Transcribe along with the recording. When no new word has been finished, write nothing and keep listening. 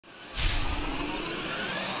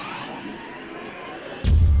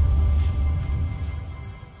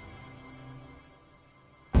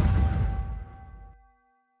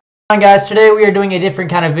Hi guys, today we are doing a different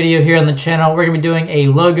kind of video here on the channel. We're going to be doing a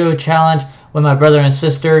logo challenge with my brother and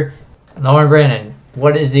sister, Lauren and Brandon.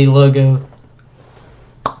 What is the logo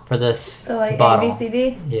for this bottle? A, B, C,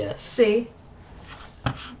 D? Yes. C.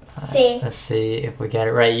 C. Let's see if we got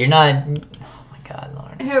it right. You're not... Oh my god,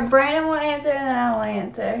 Lauren. Here, Brandon will answer and then I will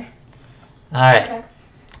answer. Alright, Okay.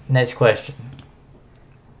 Next question.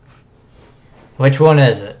 Which one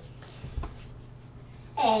is it?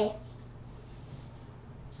 A.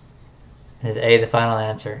 Is A the final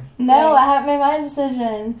answer? No, Yes. I haven't made my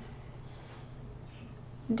decision.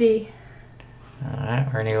 D. Alright,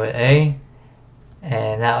 we're going to go with A.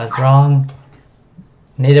 And that was wrong.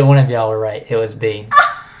 Neither one of y'all were right. It was B.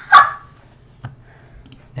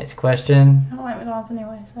 Next question. I don't like McDonald's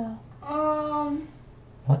anyway, so.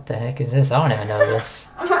 What the heck is this? I don't even know this.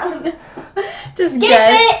 Just Skip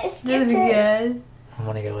guess. it. Skip Just it. guess. I'm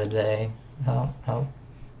going to go with A. Oh.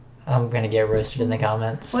 I'm going to get roasted in the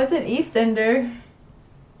comments. What's an EastEnder?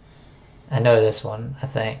 I know this one, I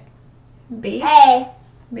think. B? A.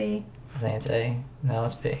 B. I think it's A. No,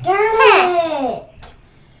 it's B. Darn it.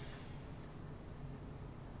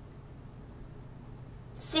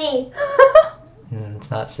 C.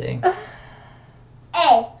 It's not C.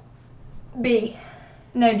 A. B.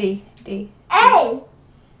 No, D. D. A.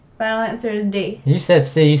 Final answer is D. You said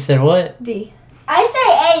C. You said what? D. I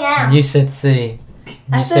say A now. You said C. You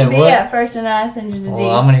I said B what? at first and I sent you to D.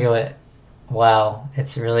 Well, I'm going to go with... Wow.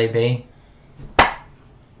 It's really B.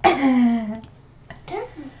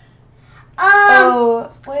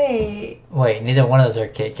 Oh, wait. Wait, neither one of those are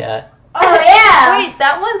Kit Kat. Oh yeah. Wait,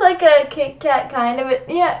 that one's like a Kit Kat kind of it.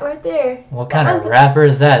 Yeah, right there. What That kind of one's- wrapper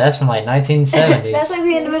is that? That's from like 1970s. That's like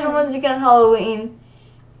the individual ones you get on Halloween.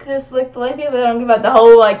 Cause like the white people they don't give out the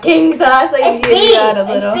whole like king size. Like It's you B. give out a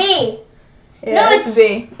little. It's B. Yeah, No, it's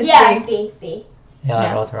B. It's Yeah, B. it's B. B. Y'all are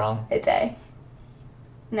No. both wrong. It's A.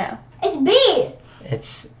 No, It's B.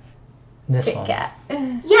 It's this Kit one. Kat. Yeah,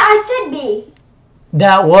 I said B.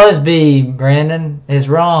 That was B, Brandon. Is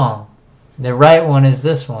wrong. The right one is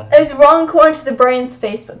this one. It's wrong according to the brand's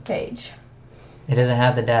Facebook page. It doesn't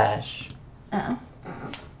have the dash. Oh.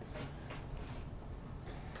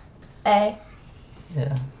 A.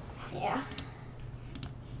 Yeah. Yeah.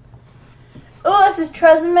 Oh, this is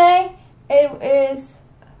Tresemme. It is.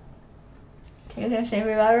 Can you guys show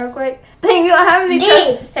me about it real quick? Dang, you don't have any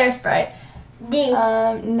D. hairspray. D.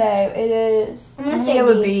 No, it is. I'm gonna I'm say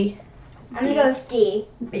gonna go with B. B. I'm gonna go with D.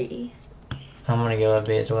 B. I'm gonna go with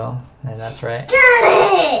B as well. And that's right. Darn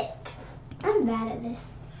it! I'm bad at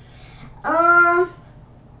this.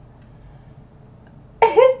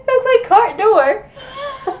 It looks like cart door.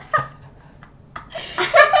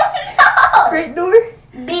 No. Great door.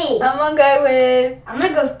 B. I'm gonna go with. I'm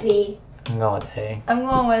gonna go with B. I'm going with A. I'm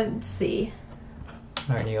going with C.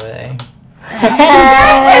 I'm gonna go with A.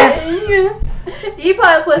 You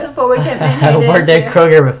probably played before we kept making I've it. worked at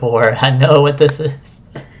Kroger before. I know what this is.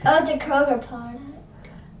 Oh, it's a Kroger product.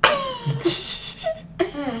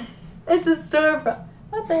 It's a storefront.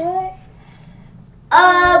 What the heck?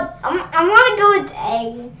 I'm gonna go with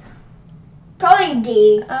A. Probably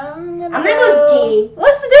D. I'm gonna go with D.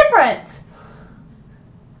 What's the difference?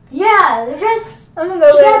 Yeah, they're just I'm gonna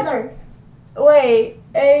go together. with. Wait,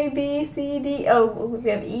 A, B, C, D. Oh, we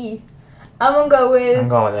have E. I'm gonna go with. I'm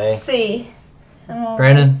going with A. C.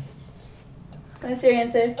 Brandon? What's your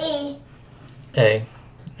answer? E. A.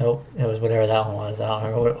 Nope. It was whatever that one was. I don't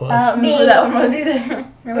remember what it was. I don't remember B. that one was either.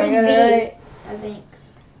 Remember I got B. it right? I think.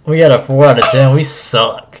 We got a 4 out of 10. We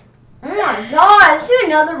suck. Oh my god, let's do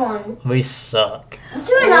another one. We suck. Let's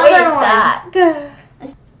do another one. That.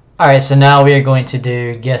 Alright, so now we are going to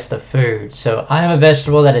do guess the food. So I am a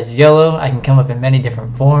vegetable that is yellow. I can come up in many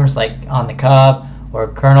different forms, like on the cob or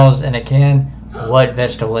kernels in a can. What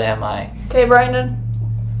vegetable am I? Okay, Brandon.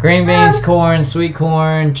 Green beans, corn, sweet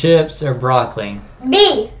corn, chips, or broccoli?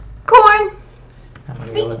 B. Corn. I'm going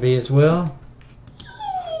to go with B as well.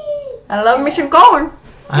 I love me some corn.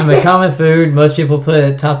 I'm a common food. Most people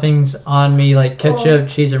put toppings on me like ketchup,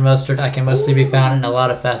 cheese, or mustard. I can mostly be found in a lot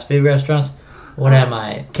of fast food restaurants. What am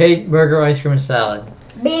I? Cake, burger, ice cream, and salad.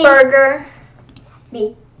 B. Burger.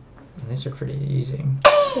 B. These are pretty easy.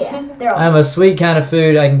 Yeah, they're all. I'm a sweet kind of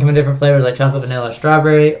food. I can come in different flavors like chocolate, vanilla,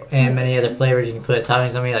 strawberry, and many other flavors. You can put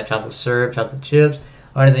toppings on me like chocolate syrup, chocolate chips,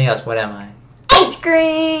 or anything else. What am I? Ice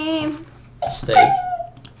cream. Steak.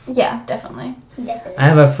 Yeah, definitely. Definitely. I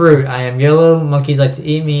am a fruit. I am yellow. Monkeys like to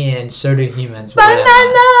eat me, and so do humans. What am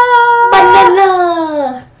I?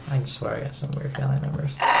 Banana. Banana. I swear I got some weird family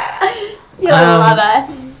members. You'll love us.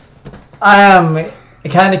 I am a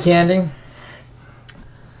kind of candy.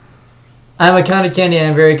 I'm a kind of candy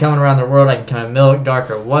and very common around the world. I can come in milk, dark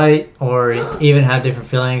or white, or even have different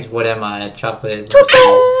fillings. What am I? Chocolate,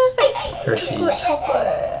 Hershey's.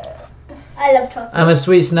 I love chocolate. I'm a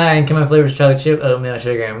sweet snack and come in flavors: chocolate chip, oatmeal,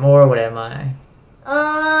 sugar, and more. What am I?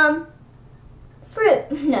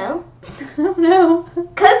 Fruit. No. No.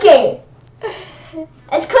 Cookie.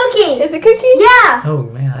 It's cookie. Is it cookie? Yeah. Oh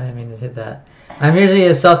man, I didn't mean to hit that. I'm usually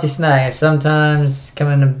a salty snack. I sometimes come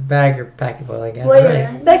in a bag or packet. Well, I guess. Wait a Right.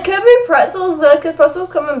 minute. That could be pretzels though, because pretzels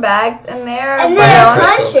come in bags and they're And brown. they're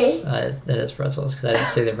Pretzels. crunchy. That is pretzels because I didn't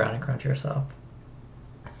say they're brown and crunchy or soft.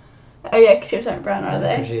 Oh yeah, chips aren't brown, are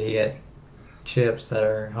Because they? you get chips that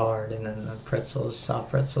are hard, and then the pretzels, soft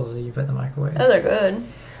pretzels that you put in the microwave. Those are good.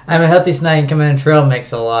 I'm a healthy snack and come in trail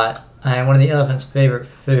mix a lot. I am one of the elephant's favorite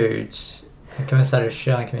foods. I come inside a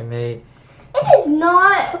shell and can be made. It is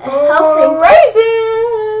not healthy.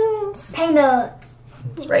 Raisins. Peanuts.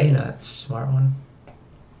 It's Right. peanuts. Smart one.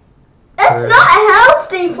 It's For- not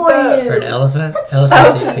healthy for But- For an you. elephant, That's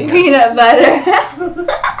elephants eat Salted peanuts. peanut butter.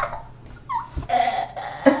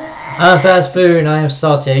 I'm fast food and I am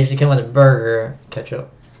salty. I usually come with a burger, ketchup,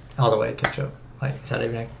 all the way ketchup. Like is that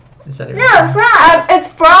even? No, fries. It's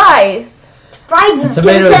fries. Fried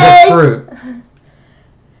Tomato is a potatoes. fruit.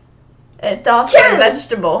 It's also a Sure.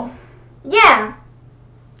 vegetable. Yeah.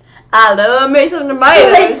 I love me some It's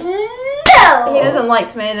tomatoes. no. He doesn't like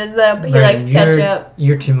tomatoes though, but he Brandon, likes ketchup.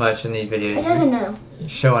 You're too much in these It videos. doesn't know. You're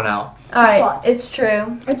showing out. Alright, false. it's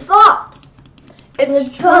true. It's false. It's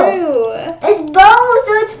It's true. It's both,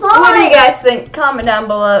 so it's false. What do you guys think? Comment down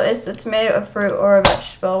below. Is the tomato a fruit or a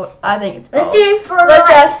vegetable? I think it's both. Let's see it for Let's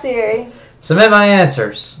right. ask Siri. Submit my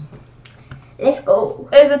answers. Let's go.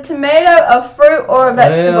 Is a tomato a fruit or a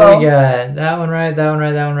vegetable? Well, we got that one right, that one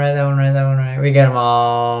right, that one right, that one right, that one right. We got them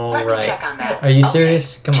all Let me right. check on that. Are you Okay,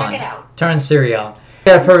 serious? Come check on. it out. Turn Siri off.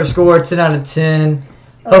 Got a perfect score, 10 out of 10.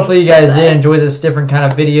 Hopefully you guys did enjoy this different kind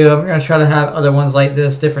of video. I'm going to try to have other ones like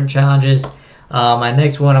this, different challenges. My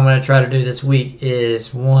next one I'm going to try to do this week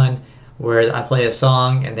is one where I play a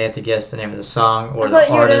song and they have to guess the name of the song or I the thought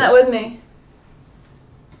you were doing artist. that with me.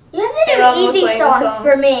 You have And I'm to do easy playing the sauce songs.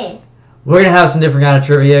 for me. We're going to have some different kind of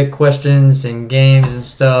trivia questions and games and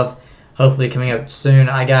stuff hopefully coming up soon.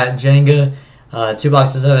 I got Jenga, 2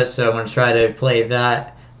 boxes of it, so I'm going to try to play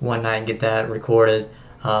that one night and get that recorded.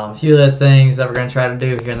 A few other things that we're going to try to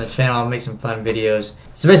do here on the channel and make some fun videos.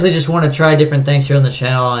 So basically just want to try different things here on the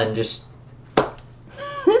channel and just...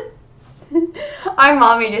 Our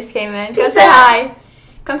mommy just came in. Come Peace say out. hi.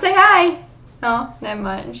 Come say hi. No, never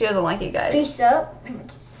mind. She doesn't like you guys. Peace up.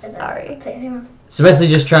 Sorry. So basically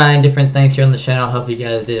just trying different things here on the channel. Hope you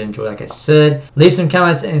guys did enjoy like I said. Leave some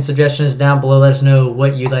comments and suggestions down below. Let us know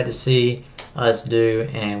what you'd like to see us do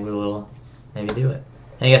and we will maybe do it.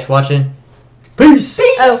 Thank you guys for watching. Peace!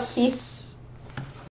 Oh, peace.